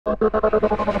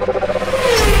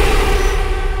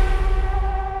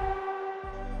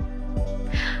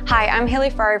Hi, I'm Haley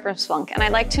Ferrari from Splunk, and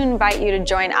I'd like to invite you to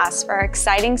join us for our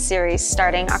exciting series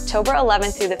starting October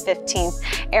 11th through the 15th,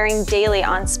 airing daily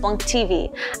on Splunk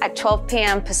TV at 12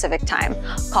 p.m. Pacific Time,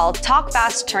 called Talk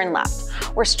Fast, Turn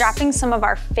Left. We're strapping some of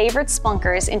our favorite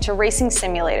Splunkers into racing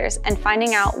simulators and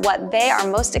finding out what they are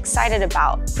most excited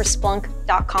about for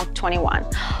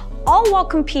Splunk.conf21. All while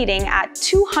competing at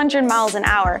 200 miles an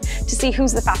hour to see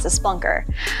who's the fastest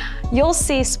Splunker. You'll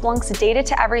see Splunk's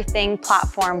data-to-everything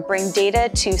platform bring data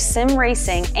to sim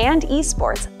racing and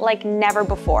esports like never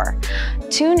before.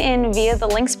 Tune in via the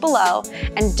links below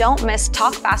and don't miss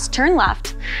Talk Fast, Turn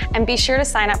Left, and be sure to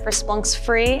sign up for Splunk's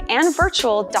free and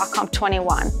virtual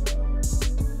 .conf21.